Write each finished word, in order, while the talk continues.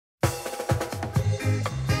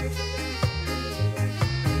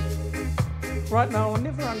Right now, I'll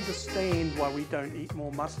never understand why we don't eat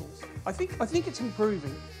more mussels. I think it's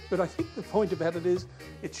improving, but I think the point about it is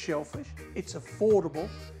it's shellfish, it's affordable,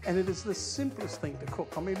 and it is the simplest thing to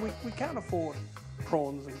cook. I mean, we can't afford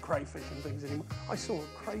prawns and crayfish and things anymore. I saw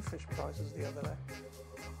crayfish prices the other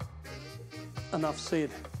day. Enough said.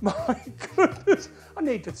 My goodness, I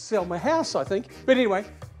need to sell my house, I think. But anyway,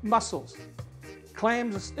 mussels.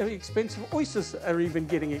 Clams are expensive, oysters are even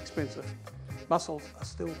getting expensive. Mussels are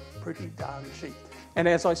still pretty darn cheap. And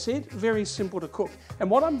as I said, very simple to cook. And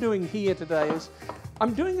what I'm doing here today is,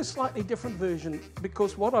 I'm doing a slightly different version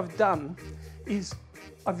because what I've done is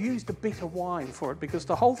I've used a better wine for it, because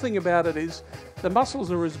the whole thing about it is the mussels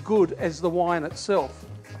are as good as the wine itself.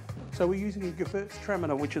 So we're using a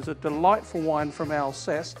Gewürztraminer, which is a delightful wine from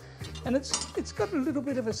Alsace, and it's got a little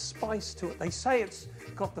bit of a spice to it. They say it's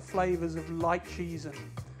got the flavours of lychees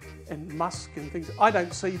and musk and things. I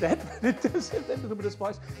don't see that, but it does have that little bit of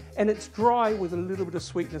spice. And it's dry with a little bit of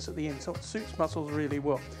sweetness at the end, so it suits mussels really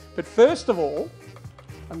well. But first of all,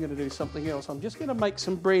 I'm going to do something else. I'm just going to make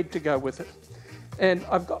some bread to go with it. And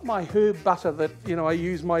I've got my herb butter that, you know, I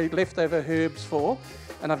use my leftover herbs for,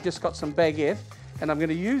 and I've just got some baguette, and I'm going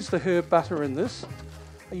to use the herb butter in this.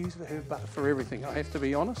 I use the herb butter for everything, I have to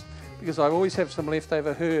be honest, because I always have some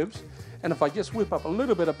leftover herbs, and if I just whip up a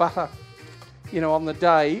little bit of butter, you know, on the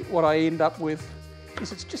day, what I end up with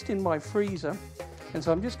is it's just in my freezer. And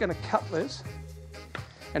so I'm just going to cut this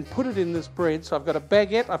and put it in this bread. So I've got a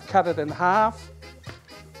baguette, I've cut it in half,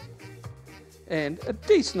 and a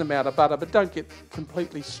decent amount of butter, but don't get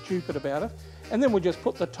completely stupid about it. And then we'll just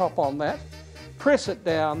put the top on that, press it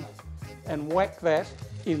down, and whack that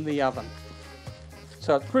in the oven.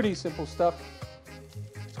 So it's pretty simple stuff.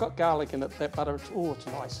 It's got garlic in it, that butter. It's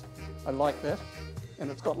nice. I like that. And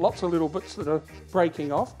it's got lots of little bits that are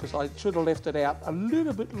breaking off, because I should have left it out a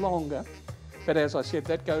little bit longer. But as I said,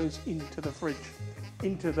 that goes into the fridge.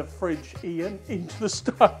 Into the fridge, Ian. Into the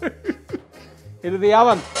stove. Into the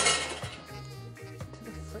oven. Into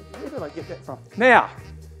the fridge. Where did I get that from? Now,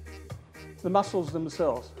 the mussels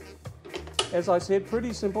themselves. As I said,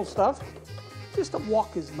 pretty simple stuff. Just a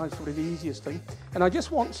wok is mostly the easiest thing. And I just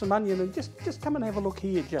want some onion, and just come and have a look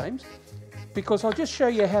here, James, because I'll just show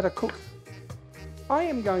you how to cook. I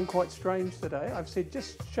am going quite strange today. I've said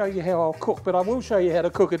just show you how I'll cook, but I will show you how to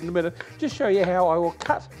cook it in a minute. Just show you how I will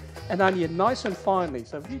cut an onion nice and finely.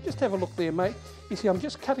 So if you just have a look there, mate, you see I'm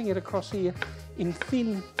just cutting it across here in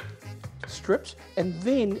thin strips, and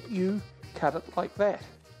then you cut it like that,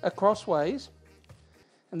 acrossways.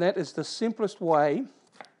 And that is the simplest way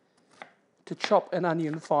to chop an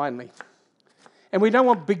onion finely. And we don't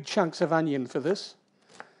want big chunks of onion for this.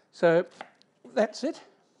 So that's it.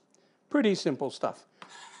 Pretty simple stuff.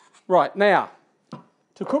 Right, now,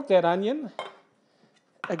 to cook that onion,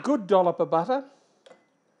 a good dollop of butter.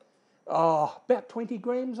 Oh, about 20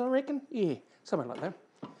 grams, I reckon. Yeah, something like that.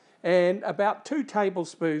 And about 2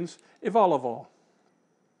 tablespoons of olive oil.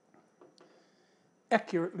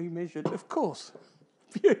 Accurately measured, of course.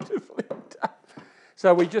 Beautifully done.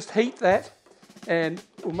 So we just heat that, and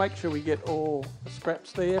we'll make sure we get all the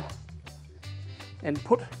scraps there, and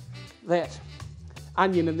put that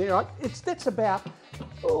onion in there. That's about,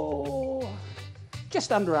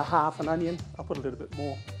 just under a half an onion. I'll put a little bit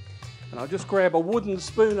more. And I'll just grab a wooden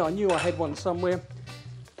spoon. I knew I had one somewhere.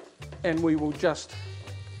 And we will just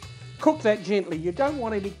cook that gently. You don't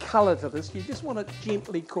want any colour to this. You just want it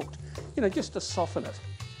gently cooked, you know, just to soften it.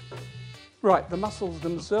 Right, the mussels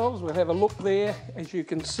themselves, we'll have a look there. As you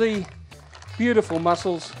can see, beautiful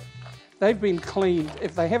mussels. They've been cleaned.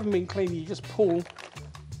 If they haven't been cleaned, you just pull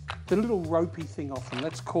the little ropey thing off them.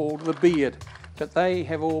 That's called the beard. But they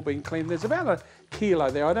have all been cleaned. There's about a kilo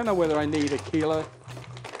there. I don't know whether I need a kilo.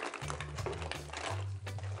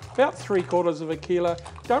 About 3/4 of a kilo.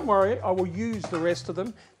 Don't worry, I will use the rest of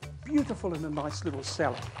them. Beautiful in a nice little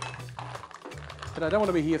salad. But I don't want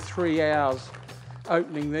to be here 3 hours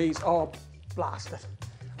opening these. Oh, blast it.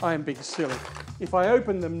 I am being silly. If I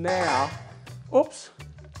open them now, oops,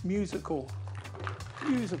 musical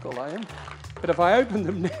I am. But if I open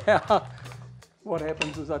them now, what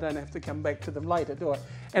happens is I don't have to come back to them later, do I?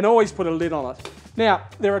 And always put a lid on it. Now,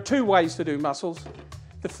 there are 2 ways to do mussels.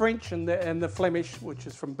 The French and the Flemish, which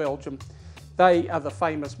is from Belgium, they are the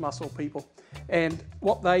famous mussel people. And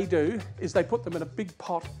what they do is they put them in a big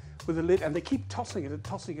pot with a lid, and they keep tossing it and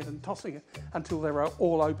tossing it and tossing it until they're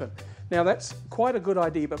all open. Now, that's quite a good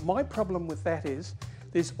idea, but my problem with that is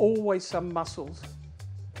there's always some mussels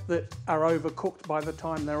that are overcooked by the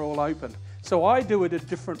time they're all open. So I do it a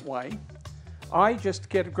different way. I just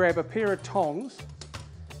grab a pair of tongs,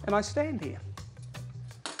 and I stand here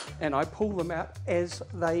and I pull them out as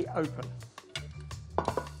they open.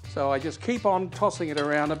 So I just keep on tossing it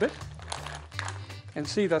around a bit. And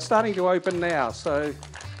see, they're starting to open now, so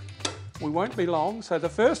we won't be long. So the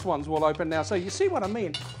first ones will open now. So you see what I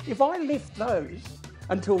mean? If I left those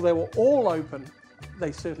until they were all open,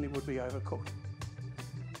 they certainly would be overcooked.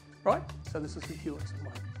 Right? So this is the Hewlett's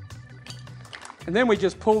one. And then we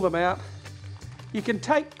just pull them out. You can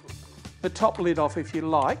take the top lid off if you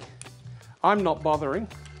like. I'm not bothering,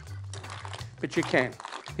 but you can.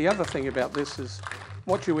 The other thing about this is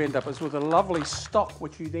what you end up is with a lovely stock,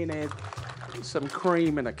 which you then add some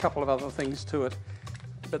cream and a couple of other things to it.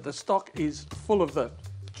 But the stock is full of the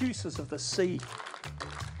juices of the sea.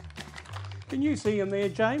 Can you see them there,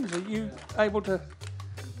 James? Are you able to?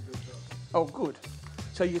 Oh, good.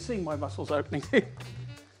 So you see my mussels opening there.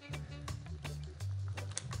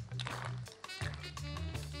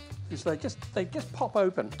 Because they just pop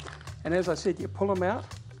open. And as I said, you pull them out,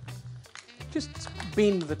 just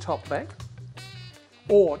bend the top back,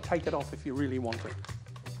 or take it off if you really want to.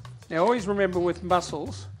 Now always remember with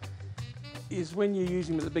mussels, is when you're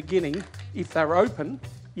using them at the beginning, if they're open,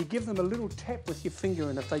 you give them a little tap with your finger,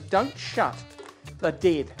 and if they don't shut, they're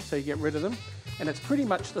dead, so you get rid of them. And it's pretty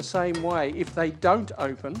much the same way, if they don't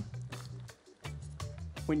open,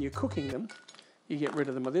 when you're cooking them, you get rid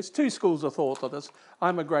of them. Well, there's two schools of thought of this.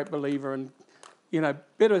 I'm a great believer in, you know,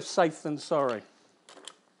 better safe than sorry.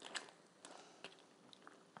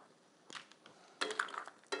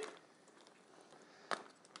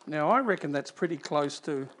 Now I reckon that's pretty close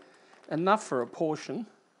to enough for a portion,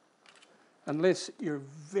 unless you're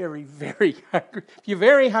very, very hungry. If you're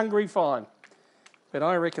very hungry, fine. But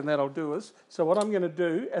I reckon that'll do us. So what I'm going to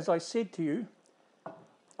do, as I said to you,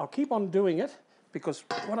 I'll keep on doing it, because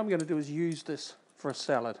what I'm going to do is use this for a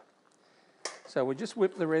salad. So we'll just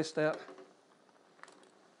whip the rest out.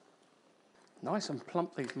 Nice and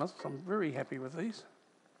plump, these mussels. I'm very happy with these.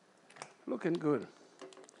 Looking good.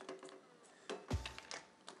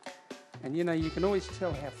 And you know, you can always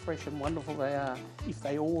tell how fresh and wonderful they are if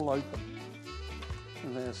they all open.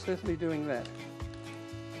 And they're certainly doing that.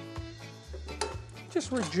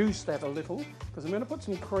 Just reduce that a little, because I'm going to put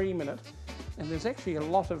some cream in it. And there's actually a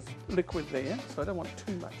lot of liquid there, so I don't want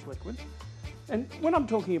too much liquid. And when I'm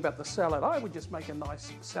talking about the salad, I would just make a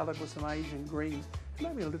nice salad with some Asian greens,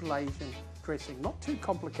 maybe a little Asian dressing. Not too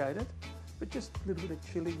complicated, but just a little bit of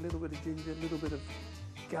chilli, a little bit of ginger, a little bit of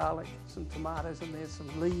garlic, some tomatoes in there, some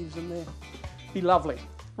leaves in there. Be lovely.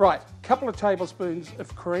 Right, a couple of tablespoons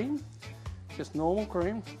of cream, just normal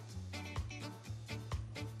cream.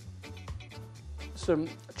 Some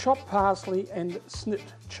chopped parsley and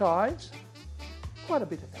snipped chives. Quite a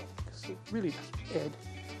bit of that, because it really does add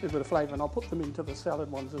a little bit of flavour, and I'll put them into the salad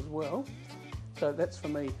ones as well. So that's for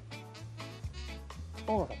me.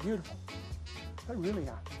 Oh, they're beautiful. They really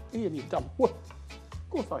are. Ian, you've done what? Of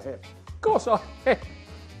course I have. Of course I have.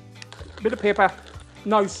 Bit of pepper,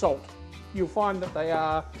 no salt. You'll find that they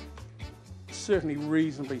are certainly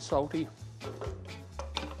reasonably salty.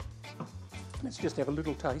 Let's just have a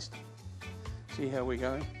little taste. See how we're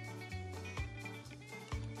going.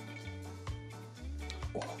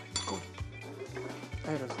 Oh, that's good.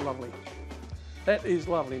 That is lovely. That is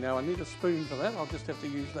lovely. Now I need a spoon for that. I'll just have to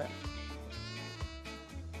use that.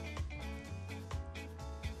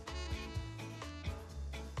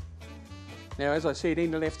 Now, as I said,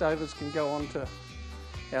 any leftovers can go on to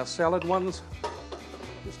our salad ones.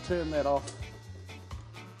 Just turn that off.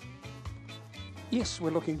 Yes,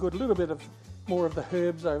 we're looking good. A little bit of more of the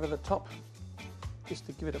herbs over the top, just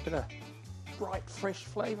to give it a bit of bright, fresh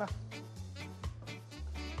flavour.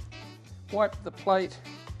 Wipe the plate,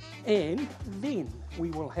 and then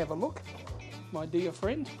we will have a look, my dear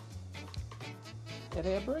friend, at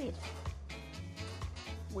our bread,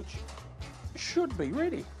 which should be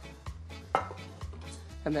ready.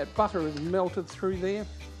 And that butter is melted through there.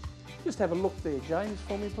 Just have a look there, James,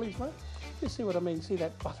 for me, please, mate. Just see what I mean. See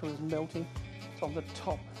that butter is melting. It's on the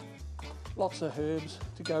top. Lots of herbs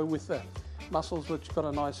to go with the mussels, which got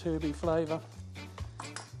a nice herby flavour.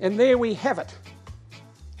 And there we have it.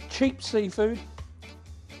 Cheap seafood.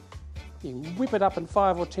 You can whip it up in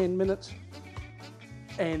 5 or 10 minutes,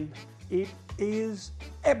 and it is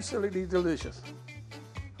absolutely delicious.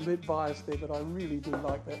 A bit biased there, but I really do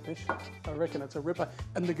like that dish. I reckon it's a ripper.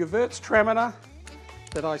 And the Gewürztraminer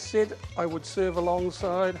that I said I would serve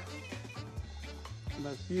alongside, the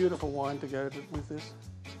most beautiful wine to go with this.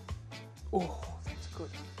 Oh, that's good.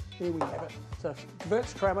 There we have it. So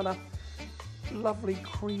Gewürztraminer, lovely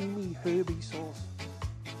creamy herby sauce,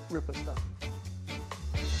 ripper stuff.